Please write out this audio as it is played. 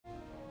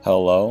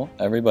Hello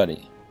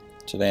everybody,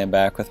 today I'm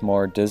back with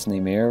more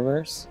Disney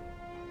Mirrorverse.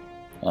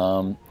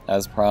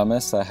 As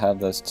promised, I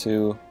have those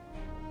two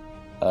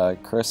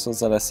crystals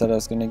that I said I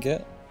was going to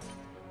get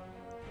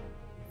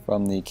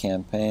from the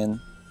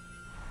campaign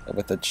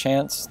with a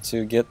chance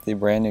to get the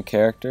brand new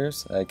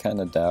characters. I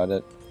kind of doubt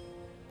it,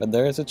 but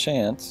there is a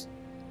chance.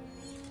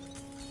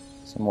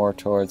 Some more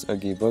towards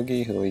Oogie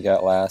Boogie, who we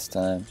got last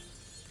time.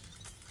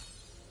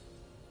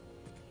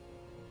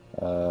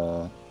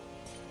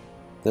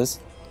 This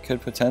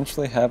could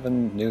potentially have a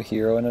new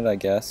hero in it, I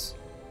guess.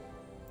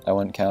 I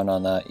wouldn't count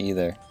on that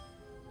either,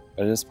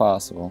 but it is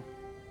possible.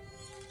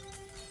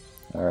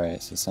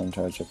 Alright, so some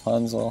towards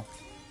Rapunzel.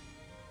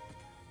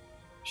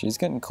 She's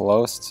getting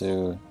close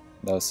to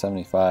those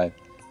 75.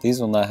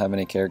 These will not have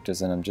any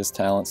characters in them, just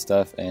talent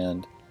stuff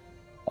and,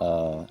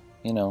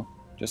 you know,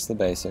 just the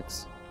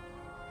basics.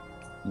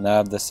 Now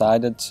I've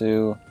decided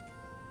to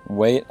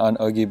wait on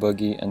Oogie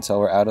Boogie until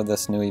we're out of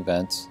this new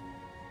event.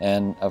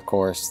 And of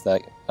course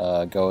that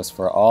goes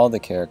for all the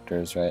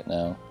characters right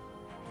now.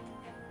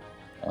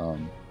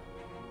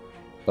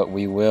 But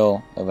we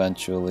will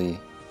eventually,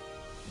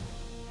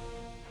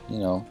 you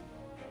know,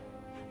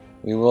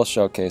 we will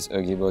showcase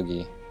Oogie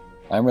Boogie.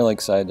 I'm really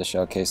excited to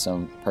showcase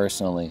him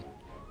personally.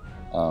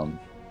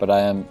 But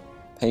I am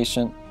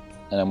patient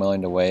and I'm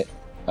willing to wait.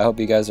 I hope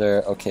you guys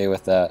are okay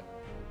with that.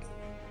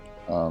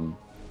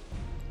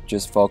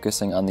 Just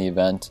focusing on the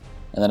event.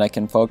 And then I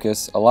can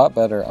focus a lot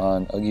better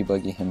on Oogie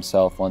Boogie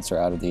himself once we're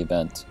out of the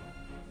event.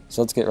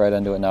 So let's get right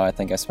into it now. I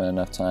think I spent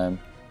enough time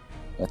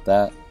with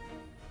that.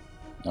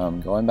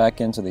 Going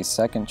back into the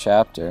second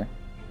chapter.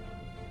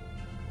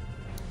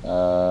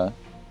 Let's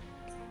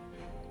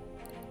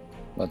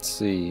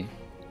see.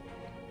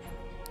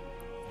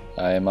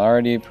 I am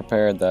already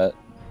prepared that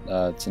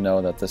to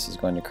know that this is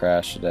going to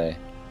crash today.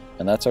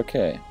 And that's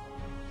okay.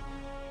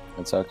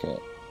 It's okay.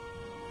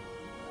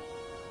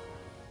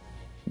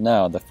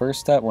 Now, the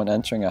first step when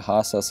entering a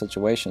hostile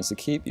situation is to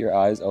keep your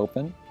eyes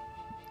open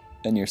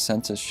and your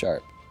senses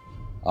sharp.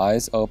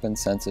 Eyes open,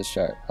 senses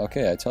sharp.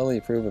 Okay, I totally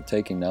approve of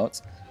taking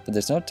notes, but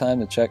there's no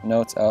time to check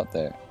notes out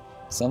there.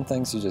 Some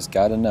things you just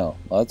gotta know.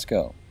 Let's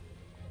go.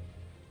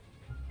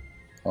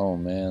 Oh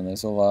man,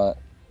 there's a lot.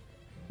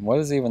 What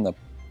is even the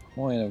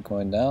point of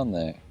going down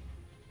there?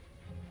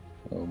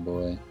 Oh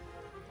boy.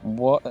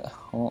 What?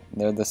 Oh,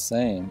 they're the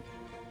same.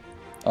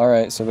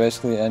 Alright, so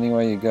basically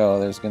anywhere you go,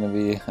 there's going to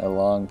be a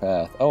long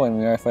path. Oh, and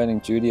we are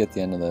fighting Judy at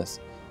the end of this.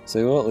 So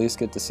we will at least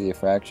get to see a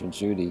fractured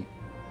Judy.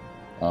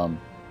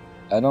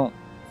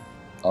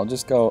 I'll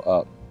just go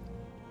up.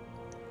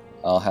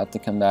 I'll have to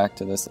come back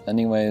to this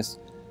anyways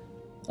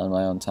on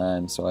my own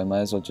time, so I might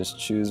as well just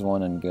choose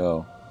one and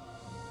go.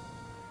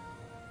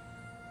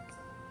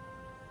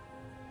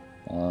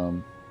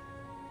 So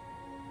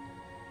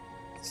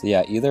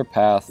yeah, either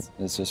path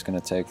is just going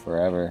to take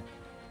forever.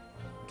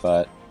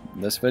 But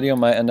this video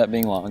might end up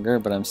being longer,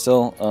 but I'm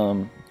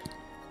still,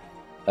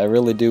 I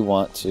really do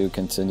want to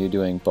continue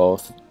doing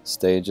both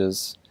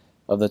stages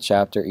of the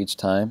chapter each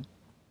time.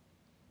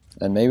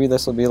 And maybe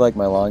this will be like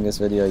my longest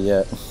video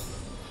yet,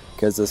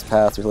 because this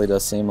path really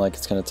does seem like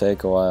it's going to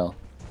take a while.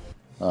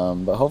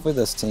 But hopefully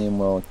this team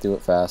will do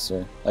it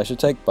faster. I should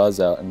take Buzz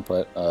out and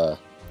put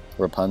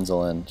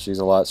Rapunzel in. She's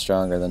a lot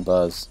stronger than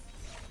Buzz.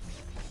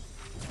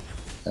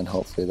 And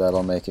hopefully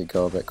that'll make it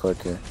go a bit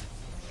quicker.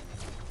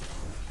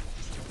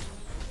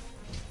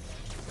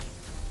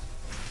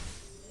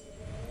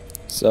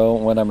 So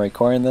when I'm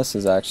recording this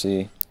is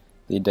actually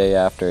the day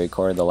after I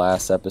recorded the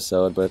last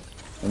episode, but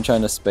I'm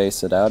trying to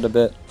space it out a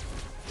bit.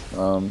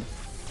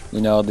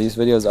 You know, these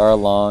videos are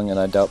long and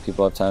I doubt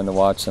people have time to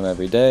watch them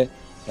every day.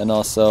 And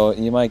also,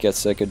 you might get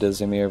sick of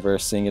Disney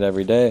Mirrorverse seeing it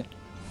every day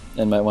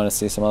and might want to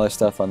see some other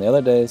stuff on the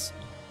other days.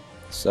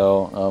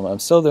 So I'm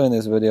still doing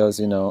these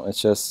videos, you know,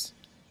 it's just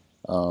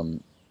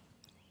I'm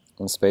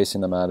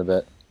spacing them out a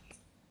bit.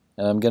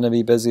 And I'm going to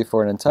be busy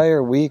for an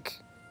entire week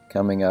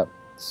coming up.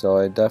 So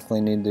I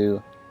definitely need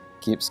to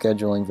keep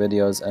scheduling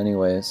videos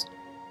anyways.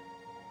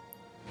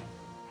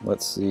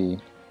 Let's see.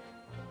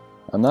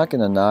 I'm not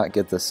going to not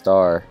get the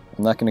star.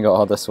 I'm not going to go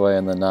all this way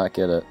and then not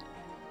get it.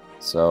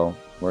 So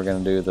we're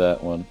going to do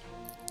that one.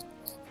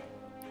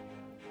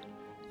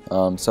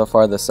 So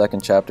far the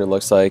second chapter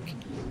looks like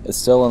it's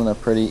still in a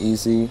pretty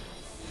easy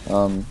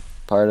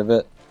part of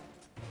it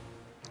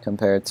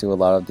compared to a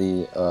lot of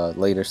the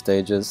later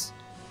stages.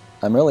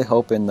 I'm really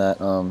hoping that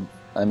I'm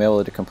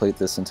able to complete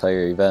this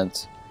entire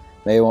event.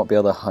 Maybe I won't be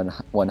able to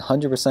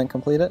 100%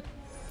 complete it,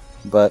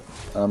 but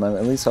I'm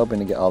at least hoping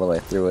to get all the way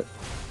through it.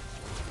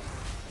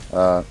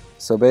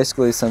 So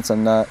basically, since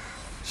I'm not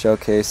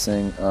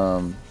showcasing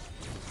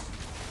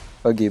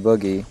Oogie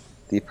Boogie,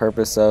 the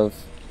purpose of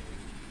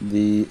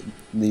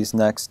these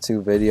next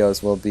two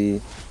videos will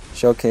be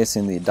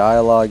showcasing the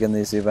dialogue in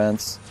these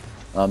events,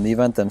 the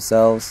event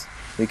themselves,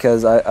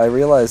 because I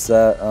realize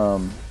that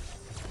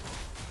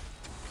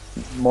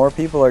more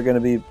people are going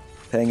to be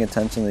paying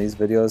attention to these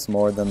videos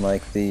more than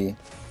like the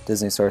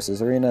Disney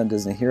Sorcerer's Arena and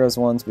Disney Heroes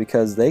ones,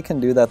 because they can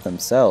do that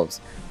themselves,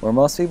 where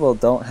most people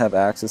don't have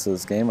access to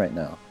this game right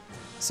now.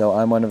 So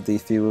I'm one of the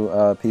few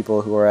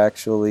people who are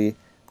actually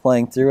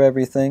playing through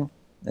everything,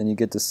 and you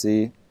get to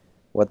see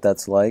what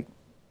that's like.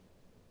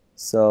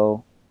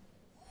 So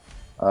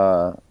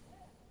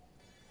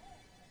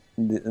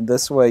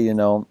this way, you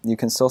know, you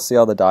can still see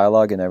all the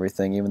dialogue and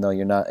everything, even though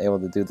you're not able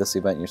to do this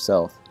event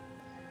yourself.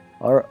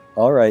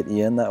 Alright,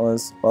 Ian, that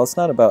was... Well, it's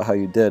not about how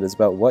you did, it's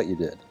about what you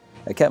did.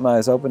 I kept my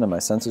eyes open and my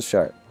senses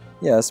sharp.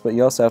 Yes, but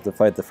you also have to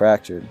fight the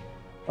fractured.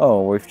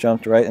 Oh, we've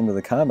jumped right into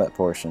the combat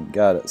portion.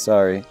 Got it,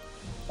 sorry.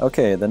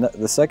 Okay,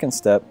 the second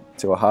step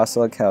to a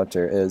hostile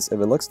encounter is, if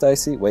it looks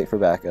dicey, wait for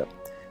backup.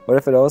 What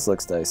if it always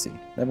looks dicey?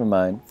 Never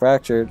mind.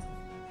 Fractured.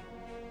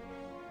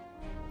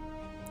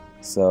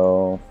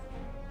 So...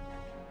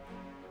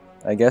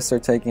 I guess they're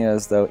taking it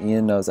as though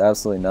Ian knows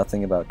absolutely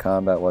nothing about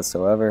combat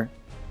whatsoever.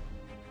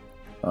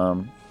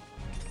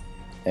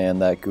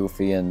 And that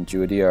Goofy and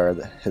Judy are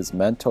his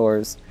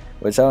mentors,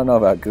 which I don't know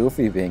about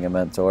Goofy being a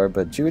mentor,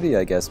 but Judy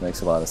I guess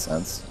makes a lot of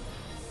sense.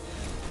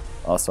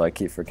 Also, I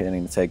keep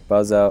forgetting to take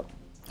Buzz out.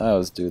 I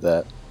always do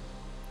that.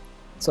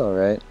 It's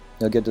alright.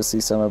 You'll get to see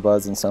some of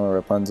Buzz and some of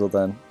Rapunzel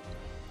then.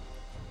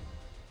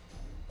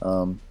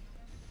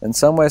 In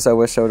some ways I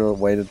wish I would have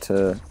waited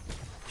to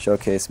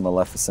showcase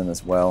Maleficent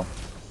as well,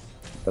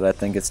 but I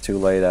think it's too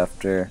late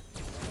after.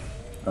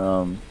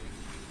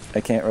 I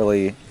can't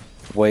really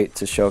wait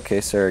to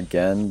showcase her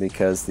again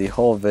because the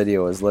whole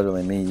video is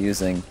literally me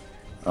using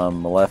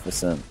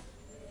Maleficent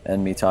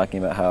and me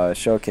talking about how I was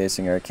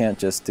showcasing her. I can't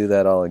just do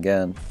that all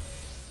again.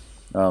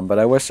 But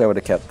I wish I would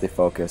have kept the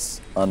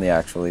focus on the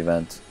actual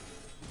event.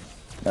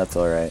 That's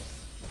alright.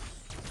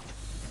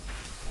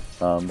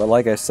 But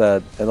like I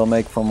said, it'll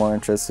make for more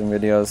interesting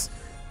videos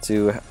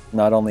to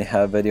not only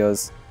have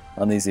videos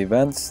on these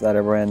events that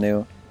are brand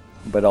new,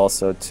 but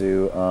also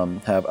to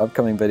have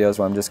upcoming videos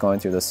where I'm just going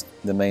through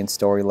the main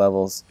story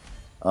levels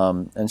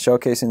and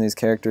showcasing these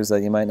characters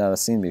that you might not have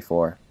seen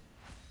before.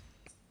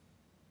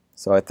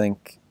 So I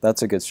think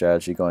that's a good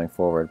strategy going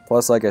forward.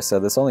 Plus, like I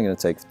said, this is only going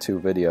to take 2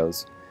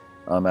 videos.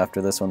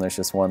 After this one, there's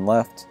just 1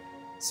 left,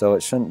 so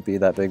it shouldn't be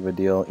that big of a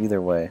deal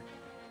either way.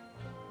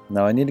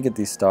 Now, I need to get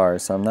these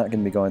stars, so I'm not going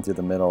to be going through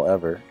the middle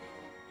ever.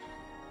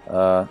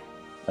 I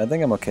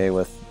think I'm okay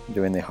with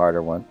doing the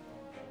harder one.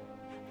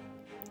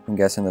 I'm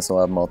guessing this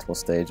will have multiple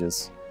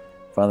stages.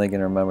 Finally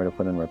going to remember to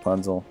put in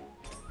Rapunzel.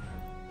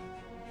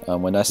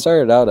 When I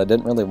started out, I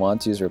didn't really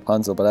want to use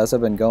Rapunzel, but as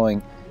I've been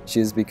going,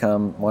 she's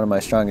become one of my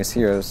strongest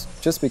heroes,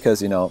 just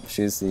because, you know,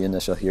 she's the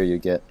initial hero you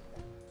get,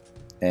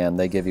 and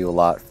they give you a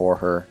lot for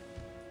her.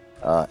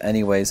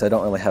 Anyways, I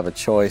don't really have a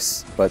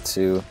choice but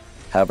to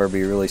have her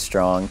be really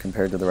strong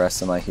compared to the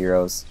rest of my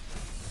heroes.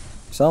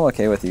 So I'm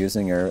okay with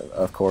using her,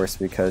 of course,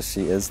 because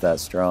she is that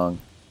strong.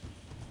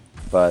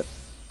 But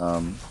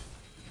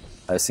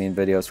I've seen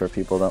videos where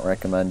people don't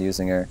recommend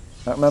using her.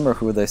 I don't remember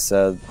who they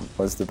said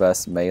was the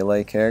best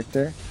melee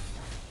character.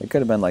 It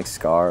could have been like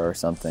Scar or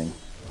something.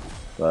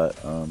 But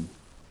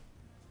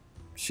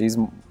she's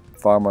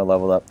far more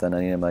leveled up than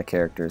any of my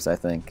characters, I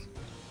think,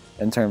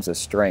 in terms of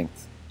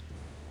strength.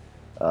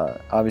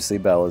 Obviously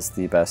Belle is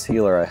the best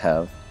healer I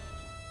have.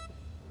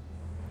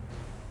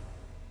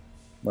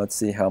 Let's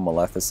see how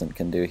Maleficent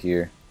can do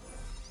here.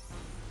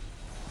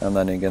 I'm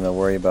not even going to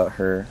worry about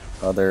her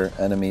other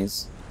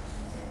enemies.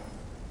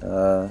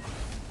 Where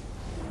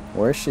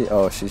is she?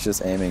 Oh, she's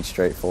just aiming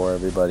straight for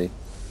everybody.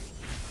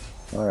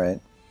 Alright.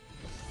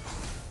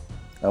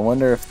 I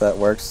wonder if that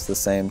works the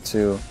same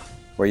too,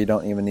 where you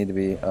don't even need to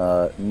be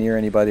near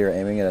anybody or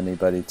aiming at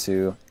anybody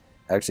to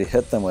actually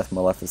hit them with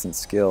Maleficent's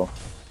skill.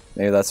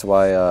 Maybe that's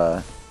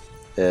why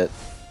it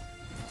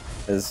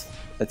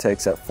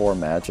takes at 4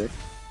 magic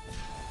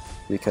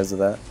because of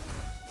that.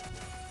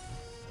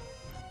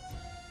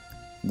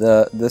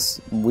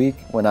 This week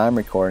when I'm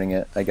recording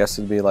it, I guess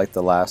it'd be like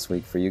the last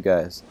week for you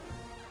guys.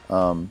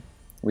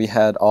 We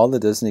had all the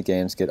Disney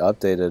games get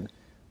updated.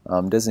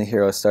 Disney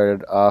Heroes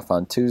started off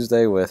on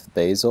Tuesday with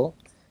Basil,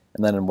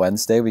 and then on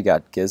Wednesday we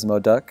got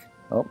Gizmo Duck.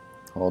 Oh,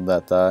 hold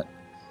that thought.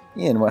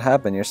 Ian, what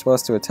happened? You're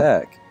supposed to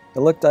attack. It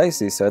looked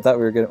dicey, so I thought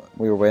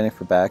we were waiting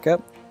for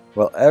backup.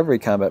 Well, every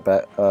combat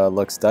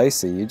looks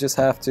dicey. You just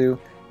have to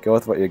go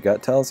with what your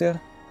gut tells you.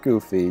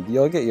 Goofy,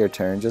 you'll get your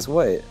turn. Just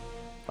wait.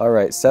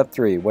 Alright, step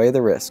 3, weigh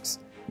the risks.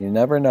 You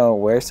never know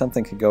where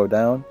something could go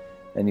down,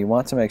 and you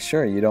want to make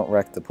sure you don't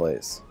wreck the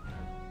place.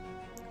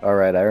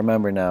 Alright, I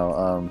remember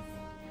now.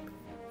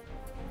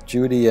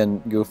 Judy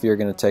and Goofy are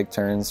going to take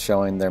turns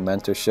showing their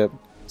mentorship.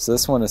 So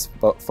this one is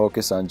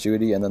focused on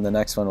Judy, and then the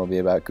next one will be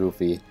about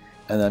Goofy.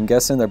 And I'm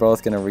guessing they're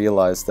both going to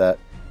realize that,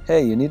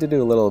 hey, you need to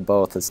do a little of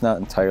both. It's not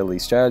entirely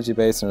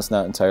strategy-based, and it's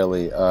not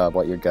entirely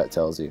what your gut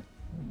tells you.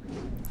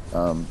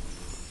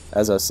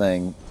 As I was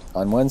saying,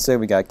 on Wednesday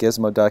we got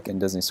Gizmo Duck in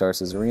Disney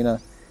Sources Arena,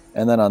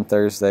 and then on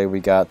Thursday we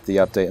got the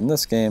update in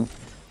this game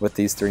with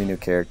these 3 new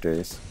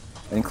characters.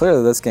 And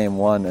clearly this game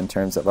won in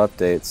terms of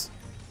updates.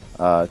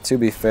 To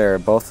be fair,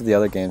 both of the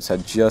other games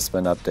had just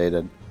been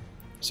updated,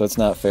 so it's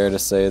not fair to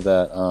say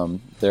that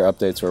their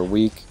updates were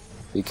weak,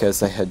 because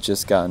they had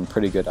just gotten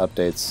pretty good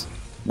updates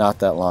not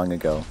that long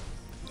ago.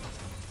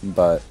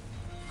 But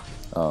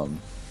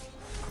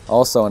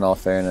also, in all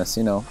fairness,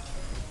 you know,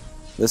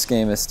 this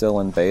game is still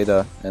in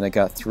beta, and it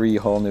got 3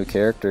 whole new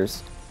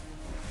characters.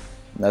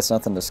 That's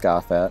nothing to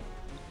scoff at.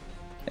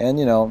 And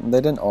you know, they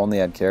didn't only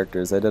add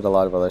characters, they did a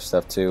lot of other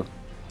stuff too.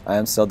 I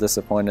am still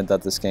disappointed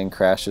that this game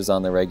crashes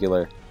on the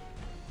regular.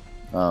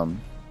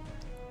 And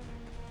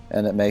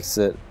it makes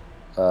it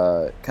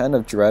kind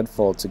of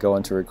dreadful to go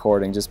into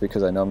recording just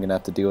because I know I'm going to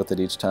have to deal with it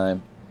each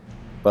time.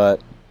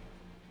 But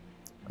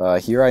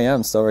here I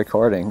am still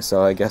recording,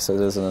 so I guess it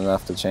isn't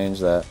enough to change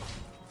that.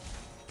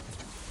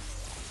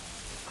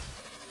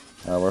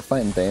 We're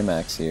fighting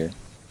Baymax here.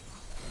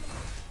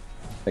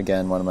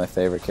 Again, one of my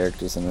favorite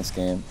characters in this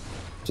game,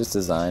 just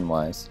design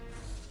wise.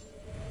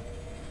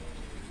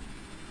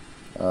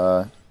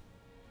 I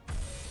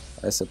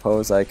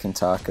suppose I can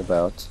talk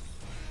about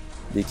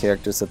the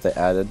characters that they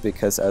added,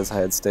 because as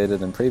I had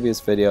stated in previous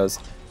videos,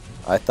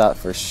 I thought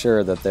for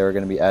sure that they were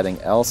going to be adding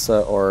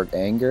Elsa or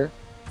Anger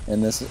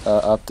in this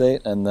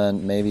update, and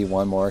then maybe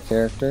one more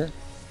character,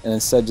 and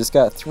instead just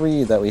got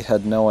 3 that we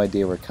had no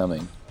idea were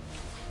coming.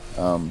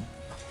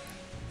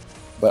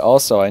 But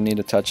also I need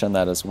to touch on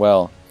that as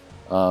well.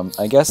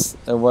 I guess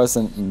there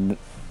wasn't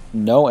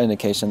no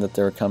indication that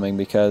they were coming,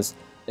 because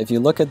if you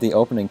look at the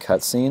opening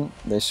cutscene,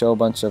 they show a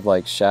bunch of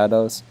like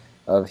shadows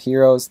of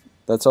heroes.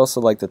 That's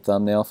also like the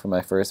thumbnail for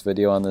my first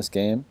video on this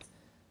game.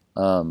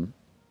 And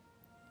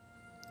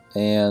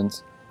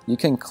you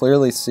can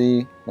clearly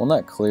see, well,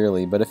 not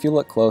clearly, but if you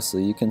look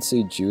closely, you can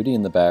see Judy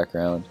in the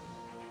background.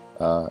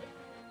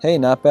 Hey,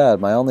 not bad.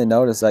 My only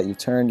note is that you've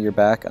turned your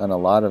back on a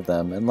lot of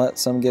them and let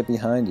some get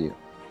behind you.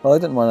 Well, I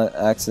didn't want to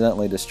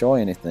accidentally destroy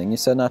anything. You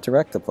said not to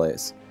wreck the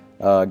place.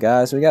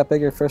 Guys, we got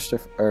bigger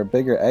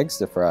eggs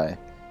to fry.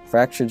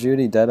 Fracture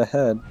Judy dead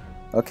ahead.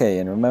 Okay,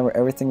 and remember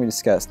everything we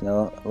discussed.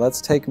 Now,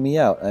 let's take me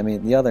out. I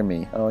mean, the other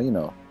me. Oh, you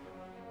know.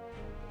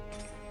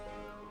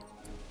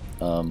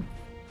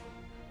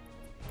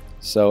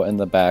 So in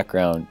the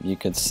background, you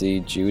could see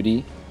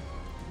Judy.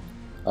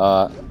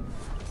 It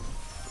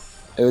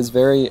was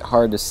very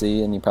hard to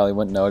see, and you probably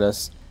wouldn't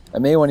notice. I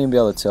may wouldn't even be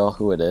able to tell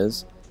who it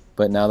is,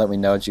 but now that we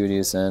know Judy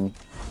is in,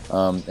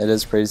 it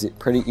is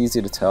pretty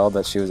easy to tell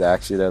that she was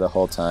actually there the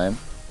whole time.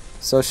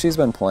 So she's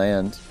been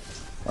planned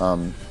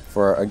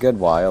for a good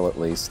while at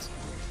least.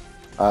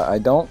 I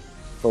don't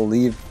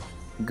believe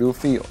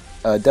Goofy,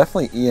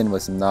 definitely Ian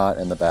was not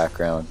in the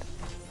background.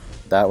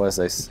 That was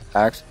an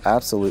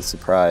absolute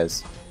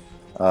surprise.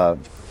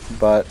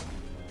 But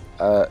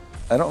I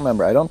don't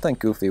remember. I don't think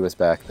Goofy was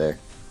back there.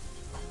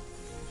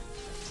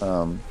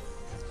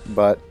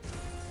 But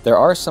there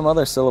are some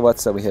other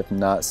silhouettes that we have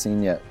not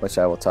seen yet, which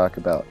I will talk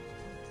about.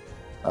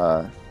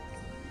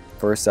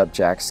 First up,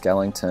 Jack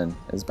Skellington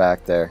is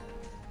back there.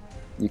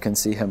 You can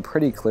see him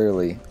pretty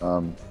clearly,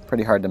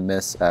 pretty hard to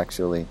miss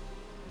actually.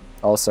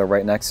 Also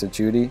right next to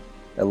Judy,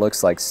 it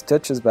looks like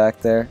Stitch is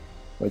back there,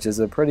 which is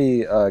a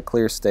pretty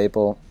clear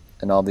staple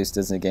in all these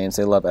Disney games.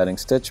 They love adding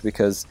Stitch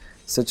because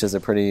Stitch is a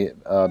pretty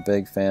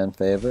big fan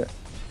favorite.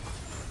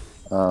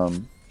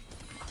 And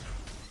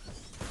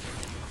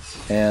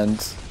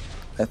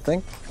I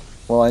think,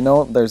 well, I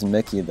know there's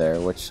Mickey there,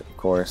 which of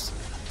course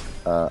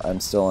I'm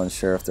still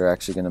unsure if they're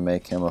actually going to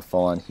make him a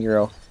full-on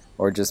hero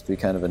or just be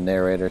kind of a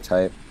narrator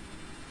type.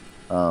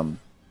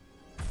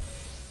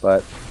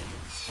 But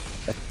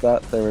I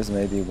thought there was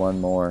maybe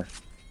one more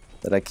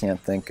that I can't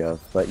think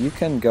of. But you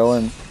can go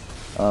in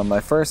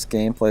my first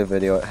gameplay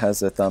video, it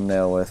has a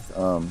thumbnail with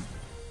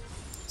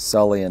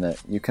Sully in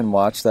it. You can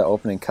watch that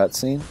opening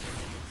cutscene,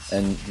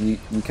 and you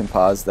can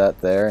pause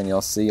that there, and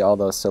you'll see all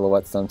those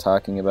silhouettes that I'm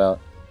talking about.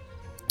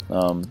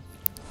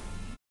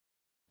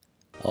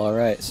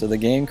 Alright, so the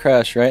game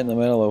crashed right in the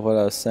middle of what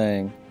I was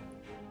saying.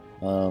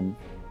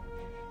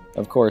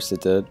 Of course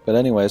it did. But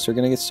anyways, we're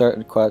going to get started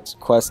with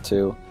Quest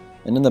 2.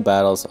 And in the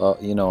battles,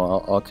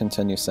 I'll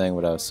continue saying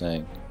what I was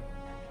saying.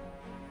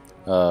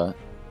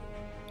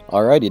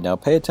 Alrighty, now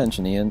pay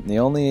attention, Ian. The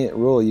only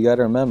rule you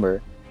gotta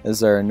remember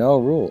is there are no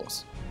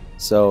rules.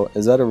 So,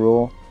 is that a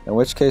rule? In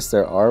which case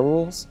there are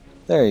rules?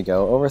 There you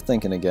go,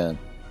 overthinking again.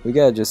 We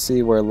gotta just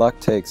see where luck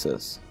takes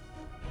us.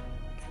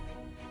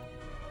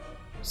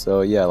 So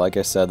yeah, like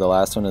I said, the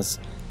last one is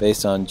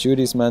based on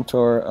Judy's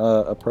mentor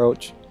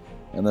approach,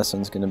 and this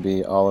one's gonna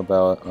be all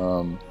about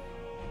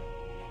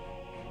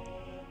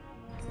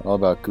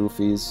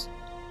Goofy's,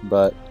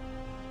 but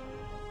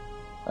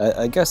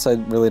I guess I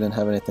really didn't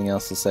have anything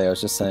else to say. I was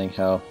just saying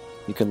how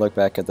you could look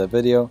back at the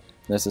video, and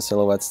there's the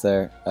silhouettes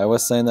there. I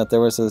was saying that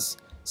there was this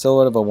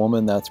silhouette of a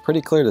woman that's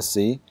pretty clear to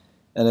see,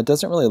 and it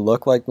doesn't really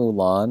look like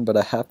Mulan, but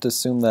I have to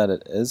assume that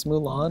it is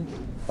Mulan.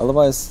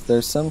 Otherwise,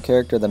 there's some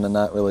character that I'm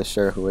not really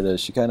sure who it is.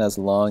 She kind of has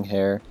long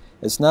hair.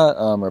 It's not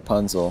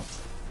Rapunzel,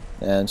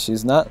 and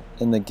she's not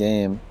in the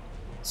game,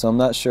 so I'm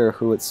not sure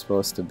who it's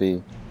supposed to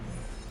be.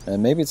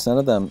 And maybe it's none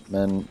of them,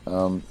 and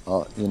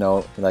you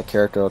know, that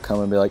character will come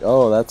and be like,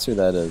 oh, that's who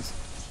that is.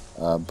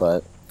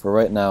 But for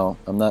right now,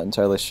 I'm not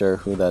entirely sure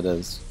who that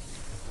is.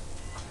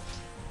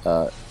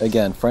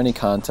 Again, for any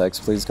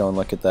context, please go and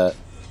look at that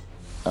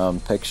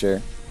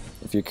picture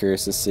if you're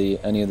curious to see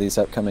any of these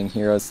upcoming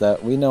heroes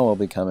that we know will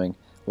be coming,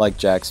 like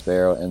Jack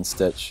Sparrow and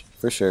Stitch,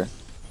 for sure.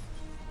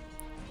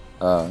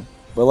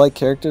 But like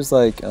characters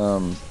like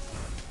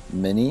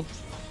Minnie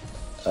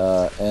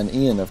and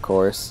Ian, of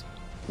course,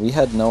 we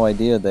had no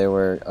idea they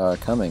were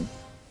coming.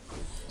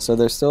 So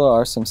there still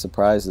are some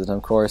surprises, and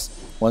of course,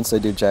 once they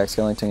do Jack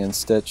Skellington and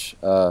Stitch,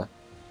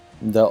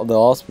 there'll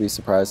also be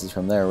surprises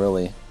from there,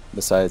 really,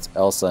 besides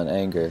Elsa and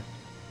Anger.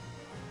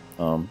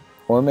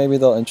 Or maybe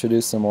they'll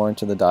introduce some more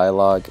into the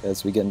dialogue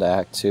as we get into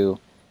Act 2,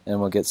 and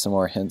we'll get some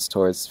more hints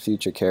towards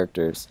future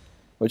characters,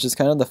 which is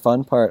kind of the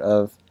fun part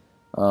of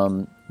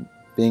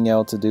being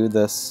able to do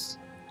this,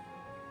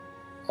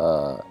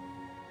 to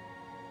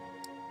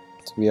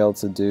be able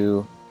to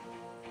do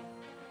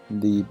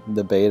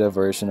the beta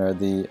version or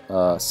the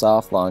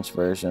soft launch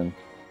version,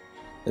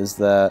 is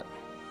that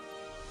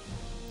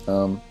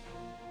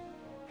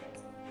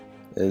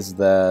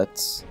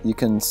you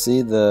can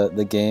see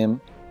the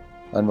game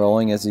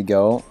unrolling as you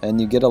go, and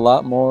you get a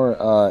lot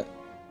more.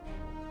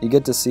 You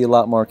get to see a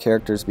lot more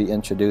characters be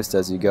introduced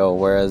as you go.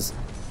 Whereas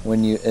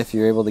if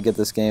you're able to get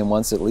this game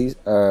once it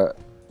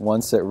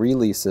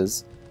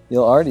releases,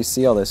 you'll already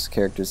see all those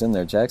characters in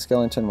there. Jack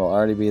Skellington will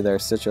already be there.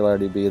 Stitch will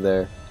already be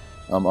there.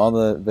 All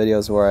the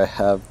videos where I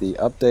have the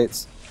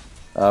updates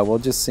will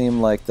just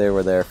seem like they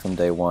were there from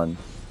day one.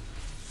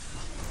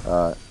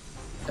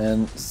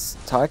 And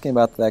talking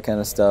about that kind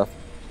of stuff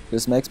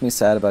just makes me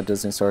sad about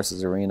Disney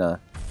Sources Arena,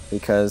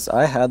 because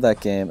I had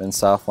that game in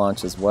soft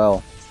launch as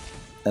well,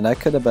 and I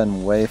could have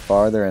been way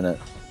farther in it.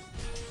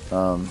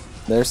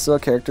 There's still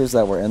characters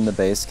that were in the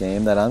base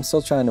game that I'm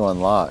still trying to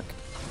unlock,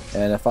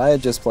 and if I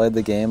had just played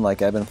the game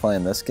like I've been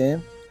playing this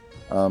game,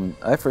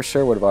 I for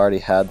sure would have already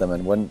had them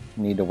and wouldn't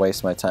need to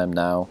waste my time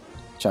now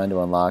trying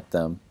to unlock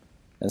them.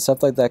 And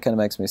stuff like that kind of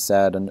makes me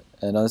sad, and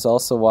that's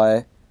also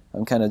why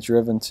I'm kind of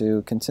driven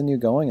to continue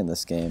going in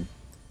this game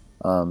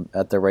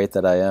at the rate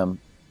that I am,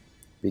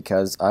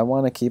 because I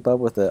want to keep up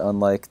with it,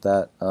 unlike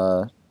that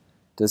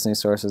Disney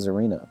Sources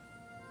Arena.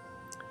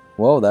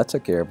 Whoa, that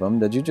took care of him.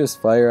 Did you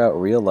just fire out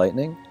real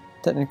lightning?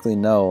 Technically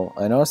no.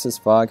 I noticed this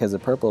fog has a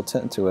purple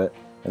tint to it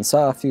and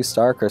saw a few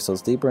star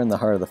crystals deeper in the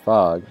heart of the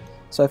fog,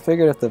 so I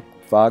figured if the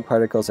fog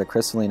particles are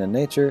crystalline in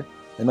nature,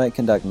 they might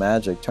conduct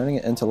magic, turning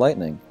it into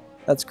lightning.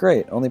 That's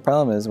great. Only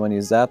problem is when you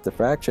zapped the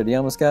fractured, you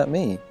almost got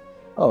me.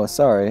 Oh,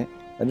 sorry.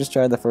 I just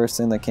tried the first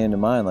thing that came to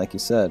mind, like you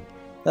said.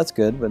 That's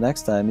good, but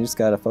next time you just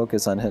gotta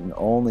focus on hitting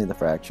only the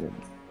fractured.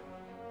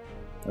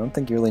 I don't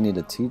think you really need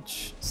to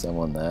teach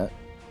someone that.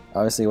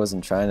 Obviously he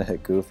wasn't trying to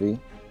hit Goofy.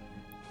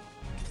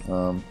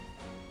 And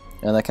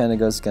that kind of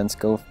goes against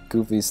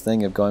Goofy's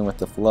thing of going with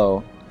the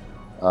flow.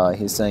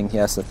 He's saying he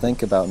has to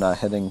think about not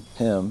hitting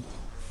him.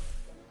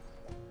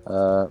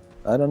 I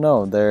don't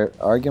know, their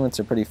arguments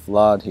are pretty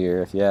flawed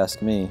here, if you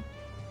ask me.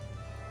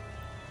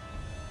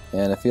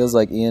 And it feels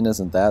like Ian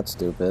isn't that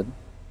stupid.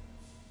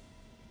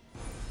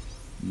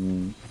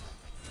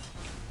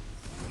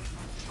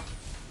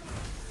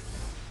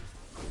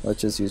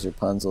 Let's just use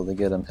Rapunzel to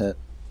get him hit.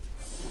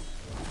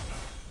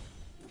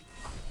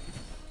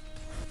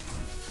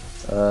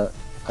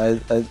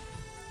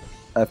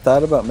 I've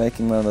thought about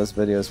making one of those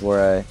videos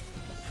where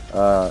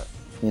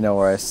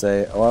where I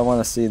say, oh, I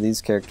want to see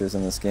these characters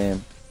in this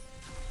game.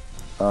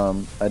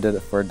 I did it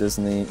for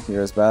Disney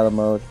Heroes Battle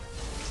Mode.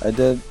 I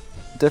did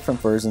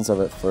different versions of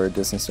it for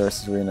Disney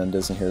Sources Arena and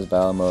Disney Heroes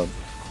Battle Mode.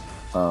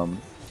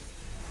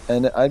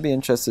 And I'd be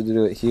interested to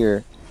do it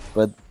here,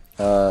 but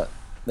there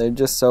are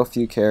just so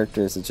few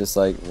characters. It's just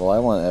like, well, I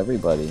want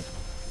everybody,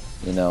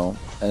 you know?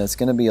 And it's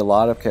going to be a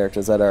lot of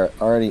characters that are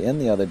already in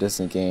the other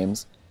Disney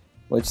games,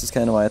 which is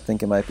kind of why I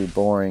think it might be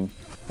boring.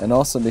 And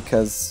also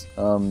because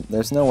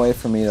there's no way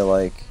for me to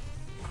like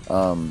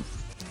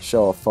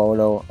show a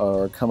photo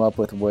or come up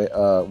with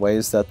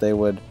ways that they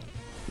would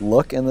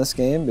look in this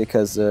game,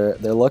 because their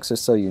looks are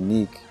so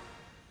unique.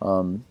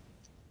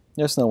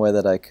 There's no way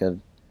that I could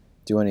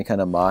do any kind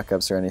of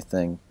mock-ups or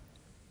anything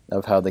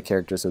of how the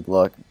characters would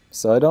look,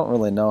 so I don't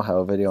really know how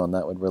a video on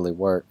that would really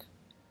work.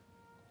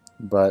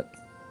 But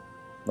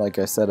like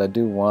I said, I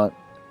do want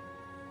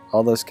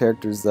all those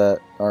characters that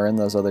are in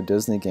those other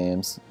Disney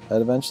games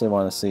I'd eventually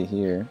want to see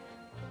here.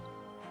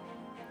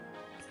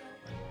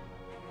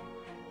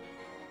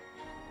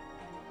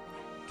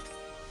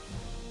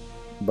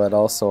 But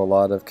also a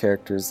lot of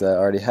characters that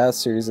already have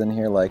series in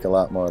here, like a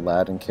lot more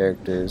Aladdin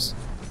characters,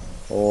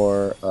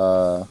 or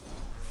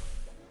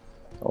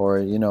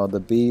you know, the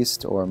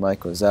Beast or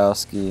Mike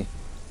Wazowski.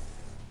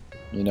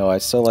 You know, I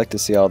still like to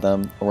see all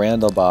them.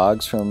 Randall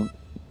Boggs from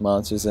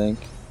Monsters Inc.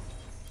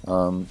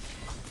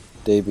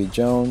 Davy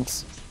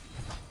Jones,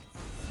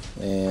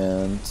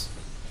 and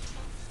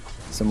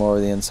some more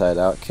of the Inside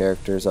Out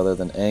characters other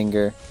than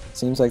Anger.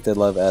 Seems like they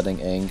love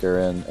adding Anger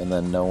in and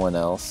then no one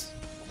else.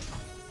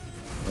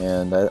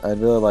 And I'd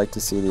really like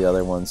to see the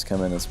other ones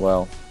come in as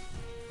well.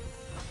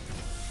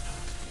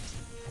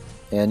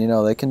 And you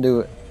know, they can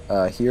do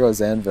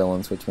heroes and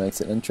villains, which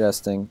makes it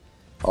interesting,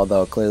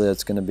 although clearly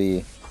it's going to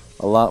be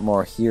a lot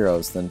more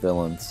heroes than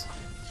villains,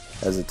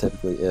 as it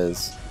typically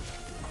is.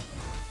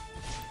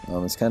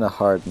 It's kind of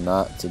hard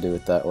not to do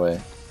it that way.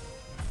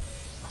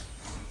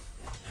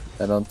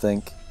 I don't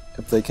think,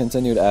 if they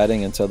continued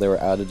adding until they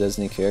were out of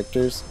Disney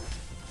characters,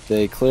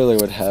 they clearly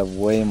would have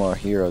way more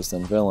heroes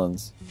than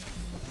villains.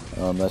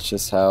 That's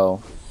just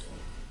how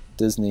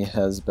Disney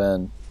has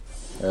been,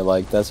 or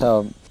like that's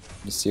how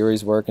the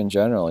series work in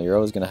general. You're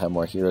always going to have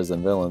more heroes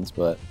than villains,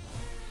 but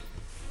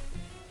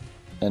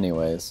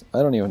anyways,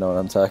 I don't even know what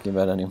I'm talking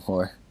about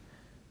anymore.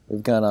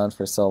 We've gone on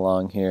for so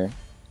long here,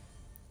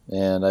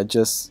 and I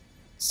just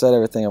said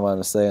everything I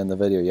wanted to say in the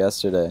video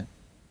yesterday,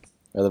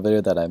 or the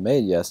video that I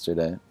made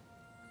yesterday.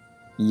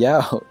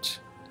 Youch!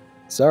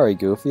 Sorry,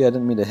 Goofy, I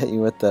didn't mean to hit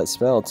you with that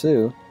spell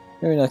too.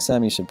 Maybe next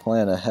time you should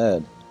plan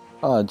ahead.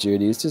 Aw,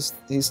 Judy,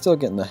 he's still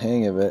getting the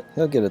hang of it.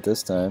 He'll get it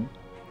this time.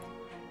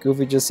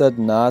 Goofy just said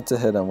not to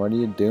hit him. What are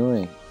you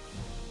doing?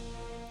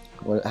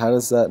 How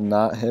does that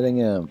not hitting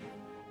him?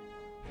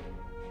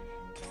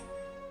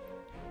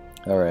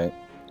 Alright.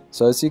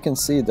 So as you can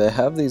see, they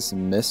have these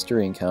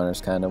mystery encounters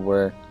kind of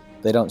where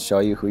they don't show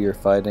you who you're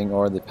fighting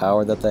or the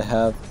power that they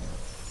have,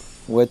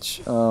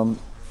 which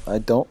I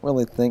don't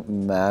really think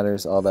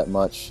matters all that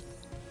much.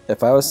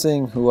 If I was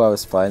seeing who I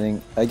was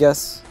fighting, I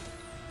guess,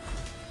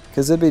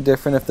 because it'd be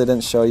different if they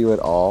didn't show you at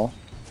all,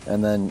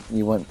 and then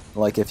you wouldn't,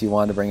 like if you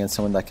wanted to bring in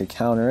someone that could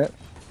counter it,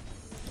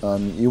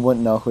 you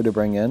wouldn't know who to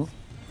bring in.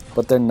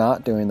 But they're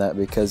not doing that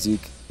because you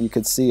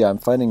could see I'm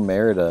fighting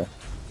Merida.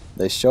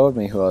 They showed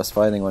me who I was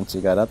fighting once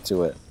you got up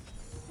to it.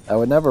 I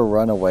would never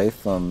run away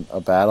from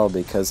a battle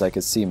because I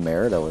could see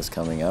Merida was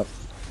coming up.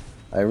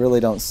 I really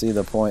don't see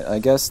the point. I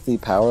guess the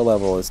power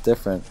level is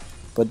different,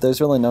 but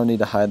there's really no need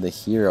to hide the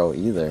hero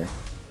either.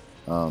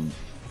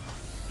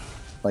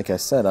 Like I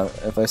said,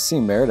 if I see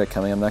Merida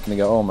coming, I'm not going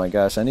to go, oh my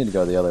gosh, I need to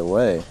go the other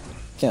way.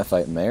 Can't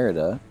fight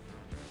Merida.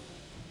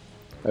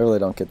 I really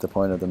don't get the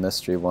point of the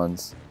mystery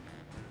ones.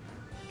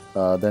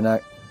 They're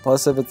not.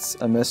 Plus, if it's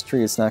a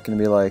mystery, it's not going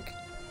to be like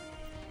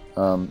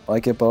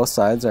if both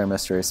sides are a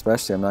mystery,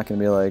 especially, I'm not going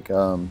to be like,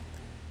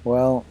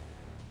 well,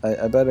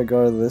 I better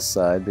go to this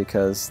side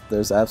because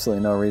there's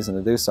absolutely no reason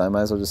to do so. I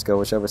might as well just go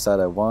whichever side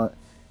I want.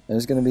 And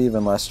there's going to be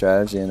even less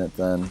strategy in it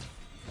than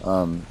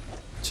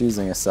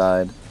choosing a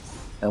side.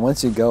 And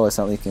once you go, it's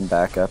not like you can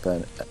back up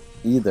at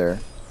either.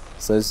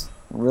 So there's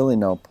really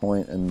no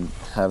point in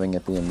having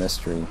it be a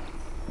mystery,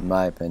 in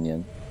my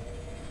opinion.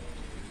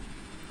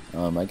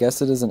 I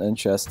guess it is an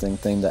interesting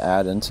thing to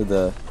add into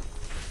the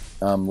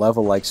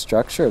level-like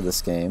structure of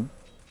this game.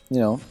 You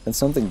know, it's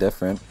something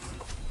different.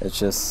 It's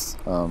just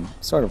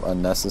sort of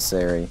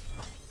unnecessary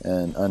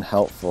and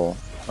unhelpful.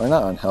 Or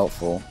not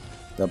unhelpful.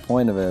 The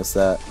point of it is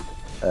that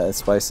it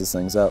spices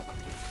things up.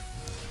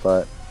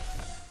 But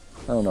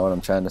I don't know what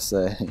I'm trying to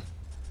say.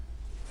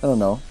 I don't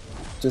know.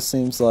 It just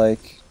seems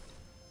like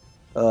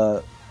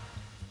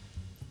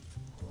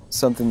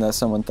something that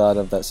someone thought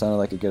of that sounded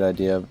like a good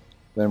idea,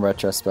 but in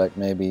retrospect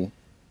maybe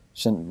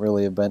shouldn't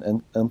really have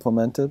been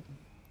implemented.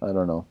 I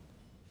don't know.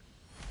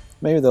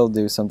 Maybe they'll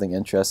do something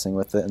interesting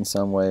with it in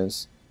some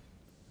ways.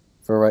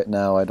 For right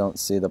now, I don't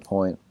see the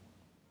point.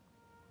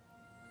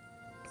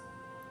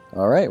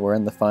 Alright, we're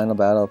in the final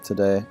battle of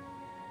today.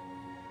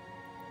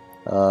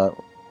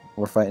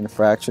 We're fighting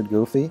Fractured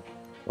Goofy.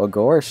 Well,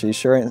 Gore, she's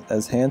sure ain't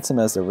as handsome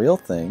as the real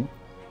thing.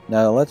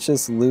 Now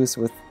just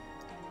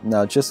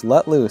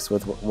let loose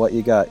with what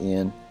you got,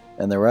 Ian,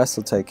 and the rest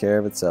will take care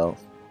of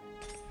itself.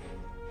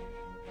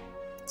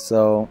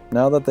 So,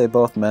 now that they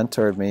both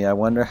mentored me, I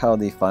wonder how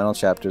the final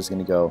chapter is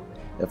going to go.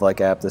 If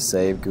like I have to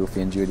save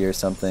Goofy and Judy or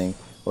something,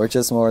 or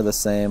just more of the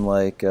same,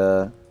 like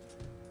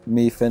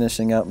me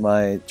finishing up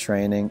my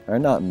training, or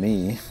not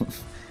me,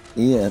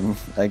 Ian.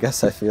 I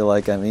guess I feel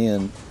like I'm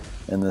Ian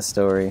in this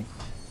story.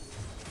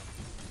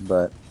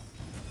 But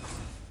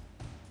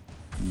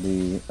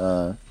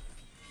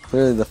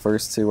clearly the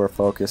first two were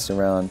focused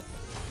around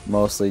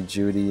mostly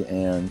Judy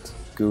and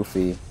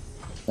Goofy,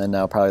 and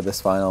now probably this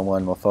final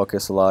one will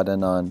focus a lot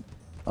in on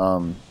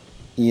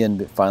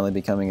Ian finally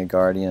becoming a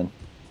guardian,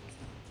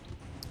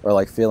 or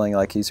like feeling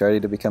like he's ready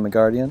to become a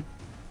guardian.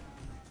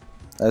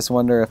 I just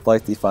wonder if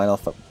like the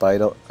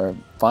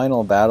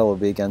final battle will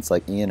be against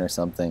like Ian or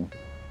something.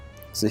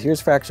 So here's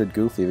Fractured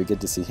Goofy. We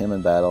get to see him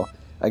in battle.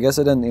 I guess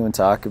I didn't even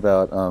talk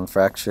about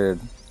Fractured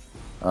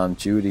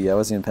Judy. I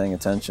wasn't even paying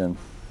attention.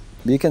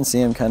 But you can see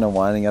him kind of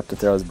winding up to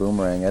throw his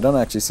boomerang. I don't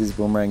actually see his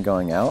boomerang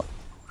going out,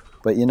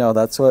 but you know,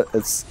 that's what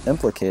it's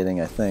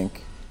implicating, I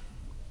think.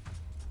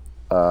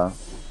 I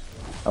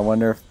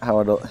wonder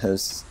how it'll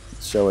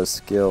show his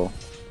skill.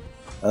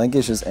 I think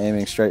he's just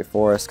aiming straight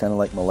for us, kind of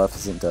like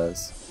Maleficent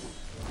does.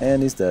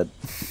 And he's dead.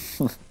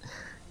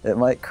 It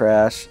might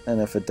crash,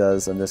 and if it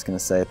does, I'm just going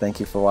to say thank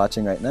you for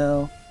watching right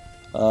now.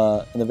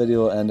 And the video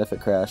will end if it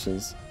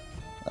crashes.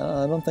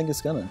 I don't think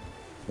it's gonna.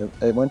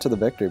 It went to the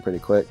victory pretty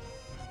quick.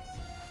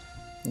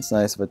 It's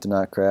nice of it to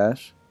not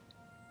crash.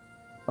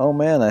 Oh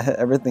man, I hit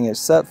everything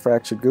except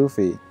Fractured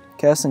Goofy.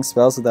 Casting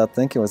spells without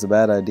thinking was a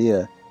bad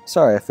idea.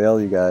 Sorry I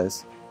failed you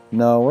guys.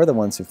 No, we're the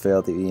ones who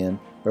failed you, Ian.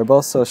 We're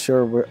both so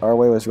sure our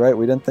way was right,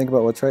 we didn't think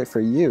about what's right for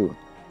you.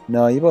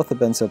 No, you both have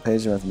been so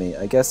patient with me.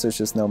 I guess there's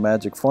just no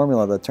magic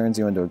formula that turns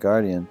you into a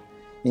guardian.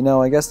 You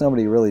know, I guess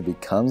nobody really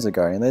becomes a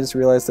guardian. They just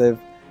realize they've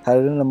had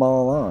it in them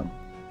all along.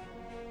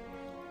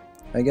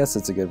 I guess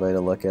it's a good way to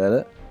look at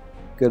it.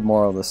 Good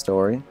moral of the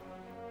story.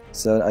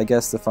 So I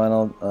guess the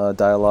final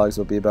dialogues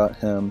will be about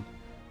him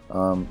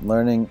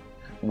learning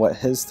what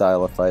his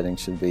style of fighting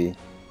should be,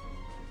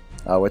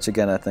 which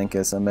again I think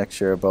is a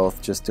mixture of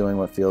both just doing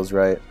what feels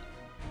right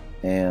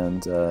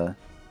and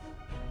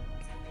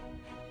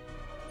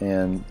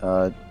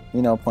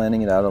you know,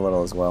 planning it out a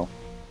little as well.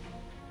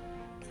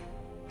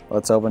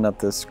 Let's open up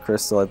this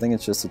crystal. I think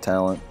it's just a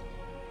talent.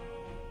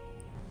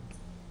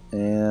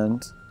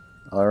 And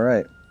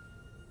alright.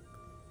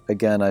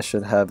 Again, I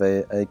should have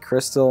a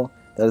crystal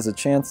that is a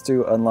chance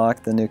to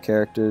unlock the new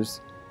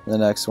characters. The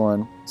next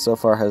one so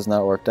far has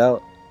not worked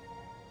out.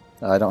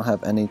 I don't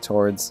have any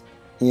towards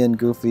Ian,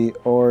 Goofy,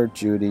 or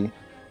Judy.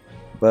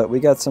 But we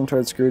got some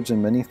towards Scrooge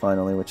and Minnie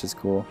finally, which is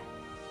cool.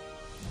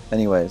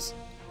 Anyways,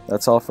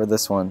 that's all for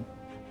this one.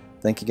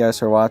 Thank you guys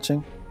for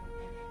watching,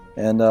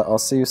 and I'll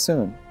see you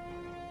soon.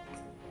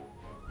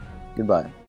 Goodbye.